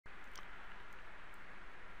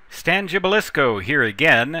Stan Gibilisco here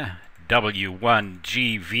again,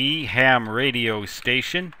 W1GV ham radio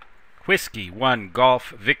station, Whiskey 1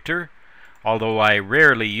 Golf Victor, although I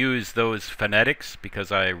rarely use those phonetics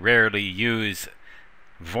because I rarely use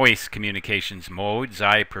voice communications modes.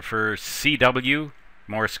 I prefer CW,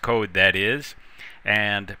 Morse code that is,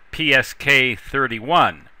 and PSK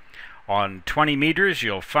 31. On 20 meters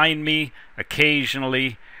you'll find me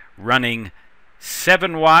occasionally running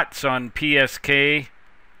 7 watts on PSK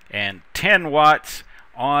and 10 watts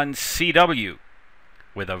on CW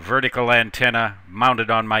with a vertical antenna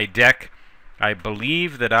mounted on my deck. I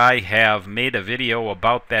believe that I have made a video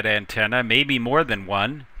about that antenna, maybe more than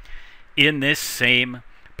one, in this same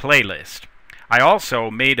playlist. I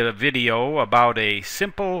also made a video about a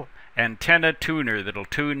simple antenna tuner that'll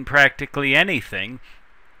tune practically anything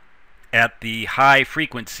at the high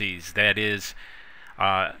frequencies, that is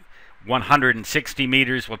 160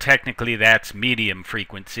 meters, well technically that's medium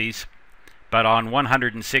frequencies, but on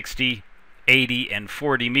 160, 80, and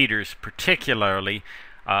 40 meters particularly,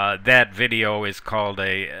 that video is called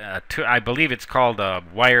I believe it's called a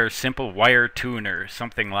simple wire tuner,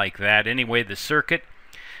 something like that. Anyway, the circuit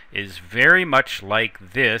is very much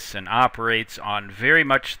like this and operates on very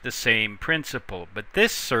much the same principle, but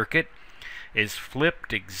this circuit is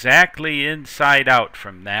flipped exactly inside out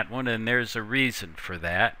from that one, and there's a reason for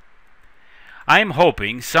that. I'm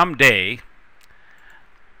hoping someday,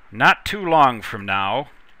 not too long from now,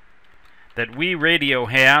 that we radio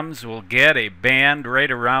hams will get a band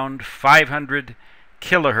right around 500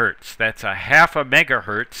 kilohertz. That's a half a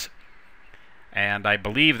megahertz, and I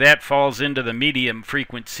believe that falls into the medium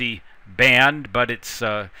frequency band, but it's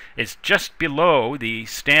just below the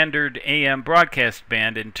standard AM broadcast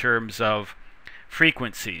band in terms of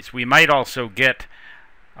frequencies. We might also get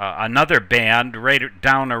another band right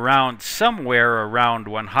down around somewhere around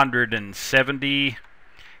 170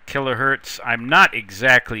 kilohertz. I'm not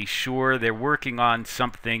exactly sure. They're working on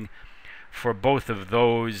something for both of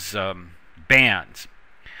those bands.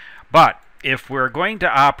 But if we're going to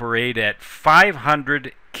operate at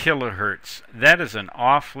 500 kilohertz, that is an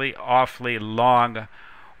awfully long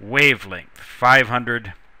wavelength.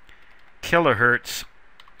 500 kilohertz.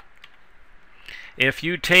 If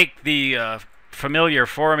you take the familiar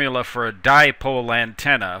formula for a dipole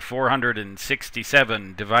antenna,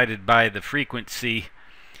 467 divided by the frequency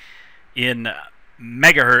in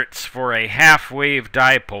megahertz for a half-wave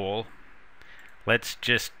dipole, let's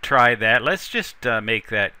just try that. Let's just make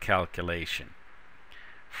that calculation.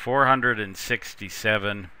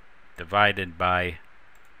 467 divided by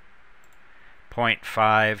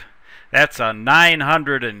 0.5. That's a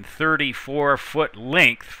 934-foot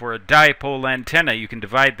length for a dipole antenna. You can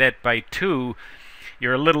divide that by 2.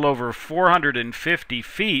 You're a little over 450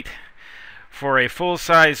 feet for a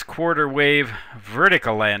full-size quarter-wave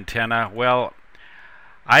vertical antenna. Well,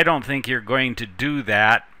 I don't think you're going to do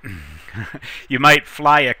that. You might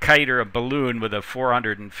fly a kite or a balloon with a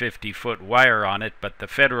 450-foot wire on it, but the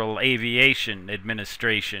Federal Aviation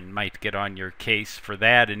Administration might get on your case for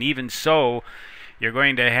that, and even so, you're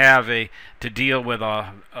going to have to deal with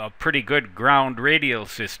a pretty good ground radial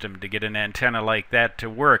system to get an antenna like that to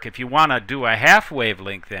work. If you want to do a half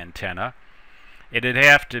wavelength antenna, it'd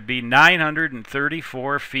have to be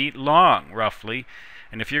 934 feet long, roughly.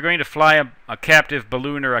 And if you're going to fly a captive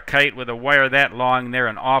balloon or a kite with a wire that long, there are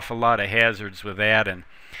an awful lot of hazards with that. And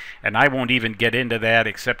I won't even get into that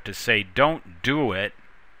except to say don't do it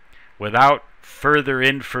without further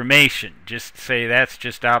information. Just say that's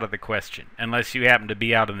just out of the question, unless you happen to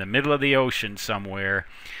be out in the middle of the ocean somewhere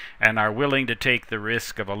and are willing to take the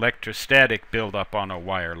risk of electrostatic buildup on a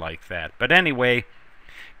wire like that. But anyway,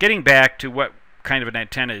 getting back to what kind of an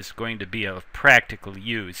antenna is going to be of practical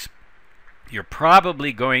use, you're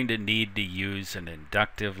probably going to need to use an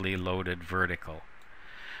inductively loaded vertical.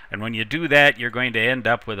 And when you do that, you're going to end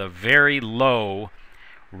up with a very low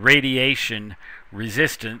radiation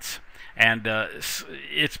resistance, and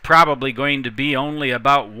it's probably going to be only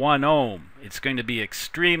about 1 ohm. It's going to be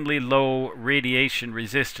extremely low radiation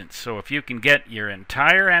resistance. So if you can get your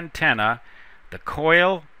entire antenna, the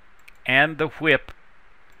coil and the whip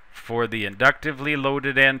for the inductively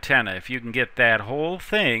loaded antenna, if you can get that whole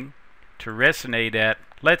thing to resonate at,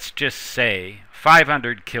 let's just say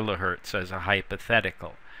 500 kilohertz as a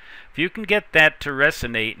hypothetical. If you can get that to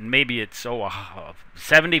resonate, and maybe it's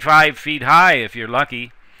 75 feet high if you're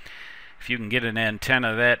lucky, if you can get an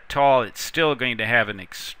antenna that tall, it's still going to have an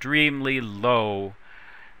extremely low,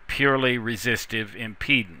 purely resistive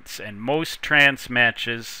impedance. And most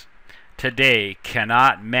transmatches today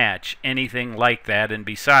cannot match anything like that, and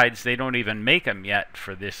besides, they don't even make them yet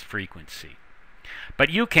for this frequency.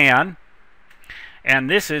 But you can, And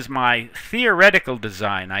this is my theoretical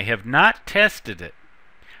design. I have not tested it,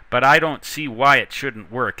 but I don't see why it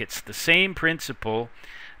shouldn't work. It's the same principle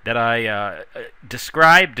that I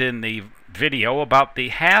described in the video about the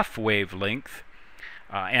half wavelength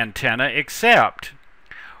antenna, except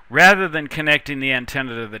rather than connecting the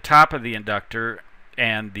antenna to the top of the inductor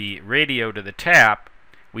and the radio to the tap,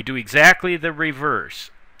 we do exactly the reverse.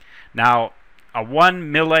 Now, a 1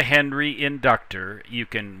 millihenry inductor, you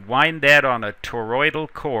can wind that on a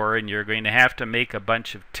toroidal core, and you're going to have to make a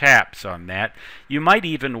bunch of taps on that. You might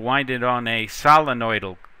even wind it on a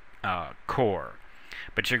solenoidal core.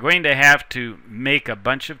 But you're going to have to make a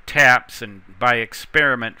bunch of taps and by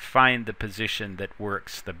experiment find the position that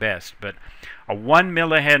works the best. But a 1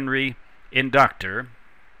 millihenry inductor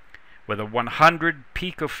with a 100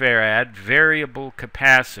 picofarad variable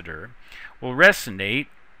capacitor will resonate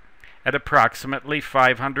at approximately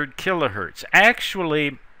 500 kilohertz.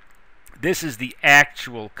 Actually, this is the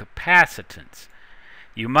actual capacitance.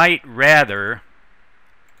 You might rather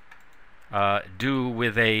do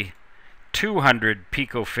with a 200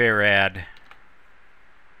 picofarad.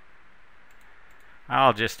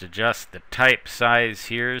 I'll just adjust the type size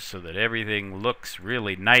here so that everything looks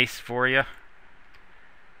really nice for you.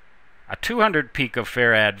 A 200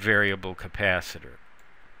 picofarad variable capacitor.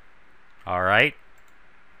 All right.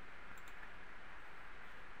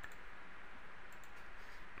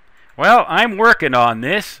 Well, I'm working on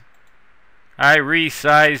this. I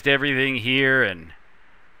resized everything here, and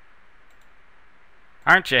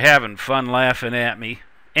aren't you having fun laughing at me?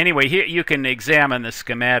 Anyway, here you can examine the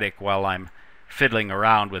schematic while I'm fiddling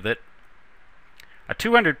around with it. A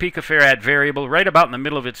 200 picofarad variable right about in the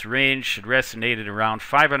middle of its range should resonate at around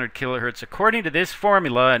 500 kilohertz according to this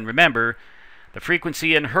formula. And remember, the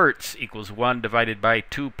frequency in hertz equals 1 divided by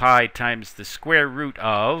 2 pi times the square root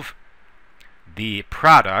of the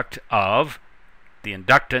product of the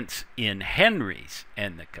inductance in henries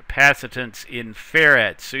and the capacitance in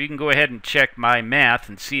farads. So you can go ahead and check my math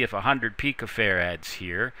and see if 100 picofarads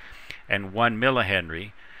here and 1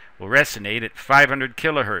 millihenry will resonate at 500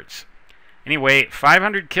 kilohertz. Anyway,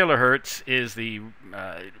 500 kilohertz is the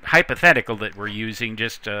hypothetical that we're using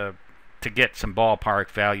just to get some ballpark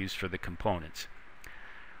values for the components.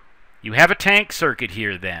 You have a tank circuit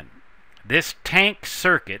here then. This tank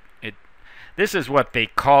circuit, this is what they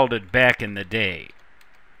called it back in the day.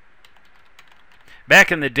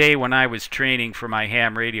 Back in the day when I was training for my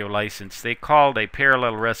ham radio license, they called a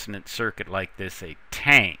parallel resonant circuit like this a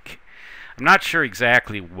tank. I'm not sure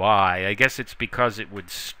exactly why. I guess it's because it would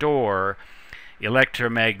store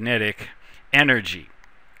electromagnetic energy.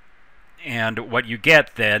 And what you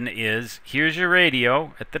get then is, here's your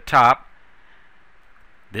radio at the top.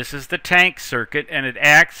 This is the tank circuit, and it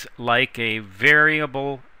acts like a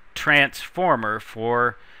variable transformer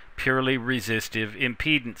for purely resistive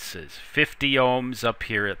impedances. 50 ohms up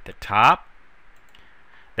here at the top.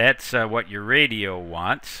 That's what your radio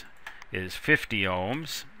wants, is 50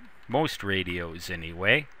 ohms. Most radios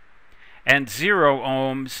anyway. And 0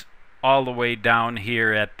 ohms all the way down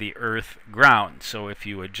here at the earth ground. So if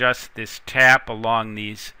you adjust this tap along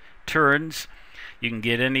these turns, you can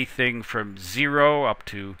get anything from 0 up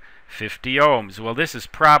to 50 ohms. Well, this is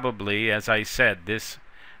probably, as I said, this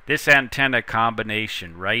antenna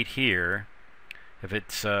combination right here, if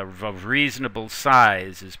it's of reasonable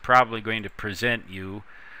size, is probably going to present you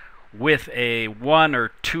with a 1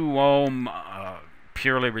 or 2 ohm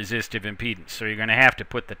purely resistive impedance. So you're going to have to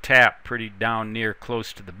put the tap pretty down near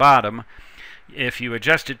close to the bottom. If you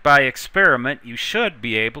adjust it by experiment, you should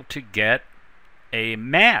be able to get a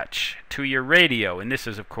match to your radio. And this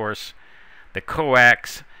is, of course, the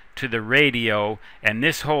coax to the radio. And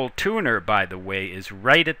this whole tuner, by the way, is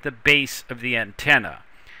right at the base of the antenna.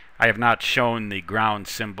 I have not shown the ground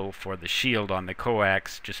symbol for the shield on the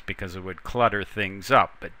coax just because it would clutter things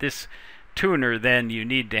up. But this tuner then you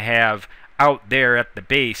need to have out there at the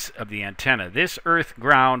base of the antenna. This earth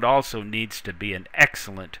ground also needs to be an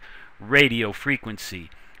excellent radio frequency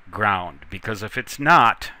ground, because if it's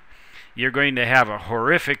not, you're going to have a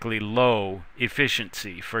horrifically low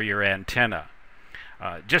efficiency for your antenna.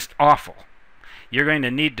 Just awful. You're going to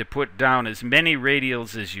need to put down as many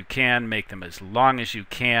radials as you can, make them as long as you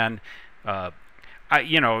can.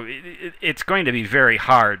 It's going to be very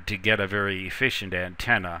hard to get a very efficient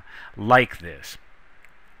antenna like this.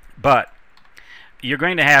 But you're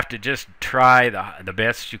going to have to just try the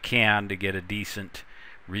best you can to get a decent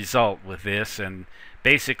result with this. And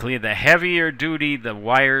basically, the heavier duty the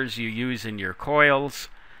wires you use in your coils,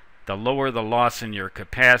 the lower the loss in your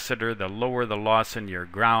capacitor, the lower the loss in your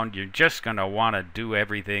ground. You're just going to want to do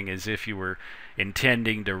everything as if you were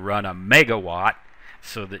intending to run a megawatt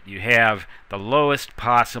so that you have the lowest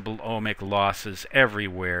possible ohmic losses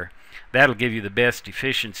everywhere. That'll give you the best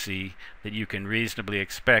efficiency that you can reasonably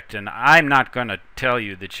expect. And I'm not going to tell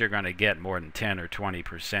you that you're going to get more than 10 or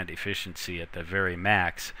 20% efficiency at the very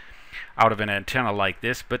max out of an antenna like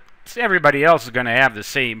this, but everybody else is going to have the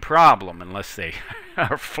same problem unless they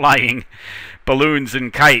are flying balloons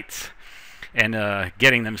and kites and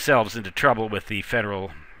getting themselves into trouble with the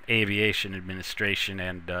Federal Aviation Administration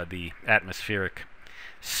and the atmospheric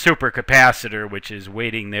supercapacitor, which is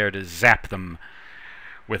waiting there to zap them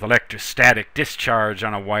with electrostatic discharge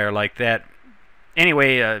on a wire like that.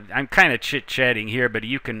 Anyway, I'm kind of chit-chatting here, but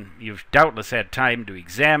you've doubtless had time to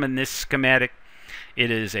examine this schematic. It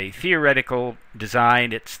is a theoretical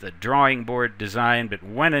design. It's the drawing board design, but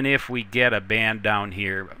when and if we get a band down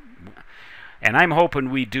here, and I'm hoping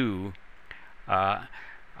we do,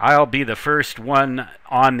 I'll be the first one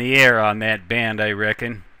on the air on that band, I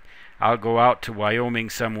reckon. I'll go out to Wyoming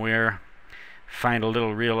somewhere, find a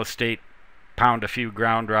little real estate, pound a few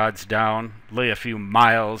ground rods down, lay a few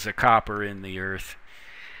miles of copper in the earth,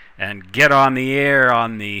 and get on the air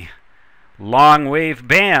on the Longwave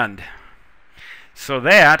band. So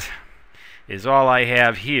that is all I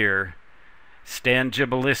have here. Stan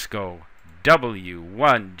Gibilisco,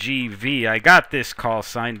 W1GV. I got this call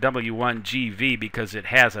sign W1GV because it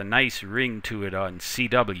has a nice ring to it on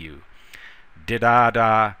CW.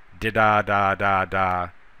 Da-da-da, da-da-da-da-da,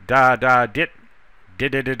 da-da-dit,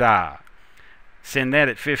 da-da-da-da. Send that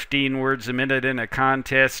at 15 words a minute in a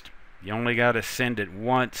contest. You only got to send it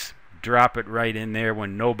once. Drop it right in there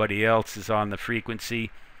when nobody else is on the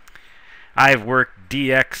frequency. I've worked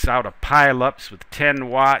DX out of pile-ups with 10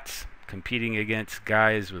 watts, competing against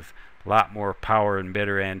guys with a lot more power and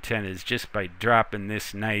better antennas just by dropping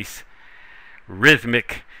this nice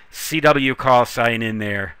rhythmic CW call sign in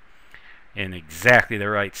there in exactly the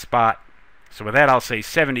right spot. So with that, I'll say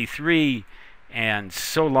 73 and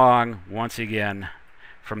so long once again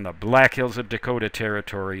from the Black Hills of Dakota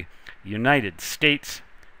Territory, United States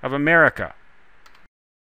of America.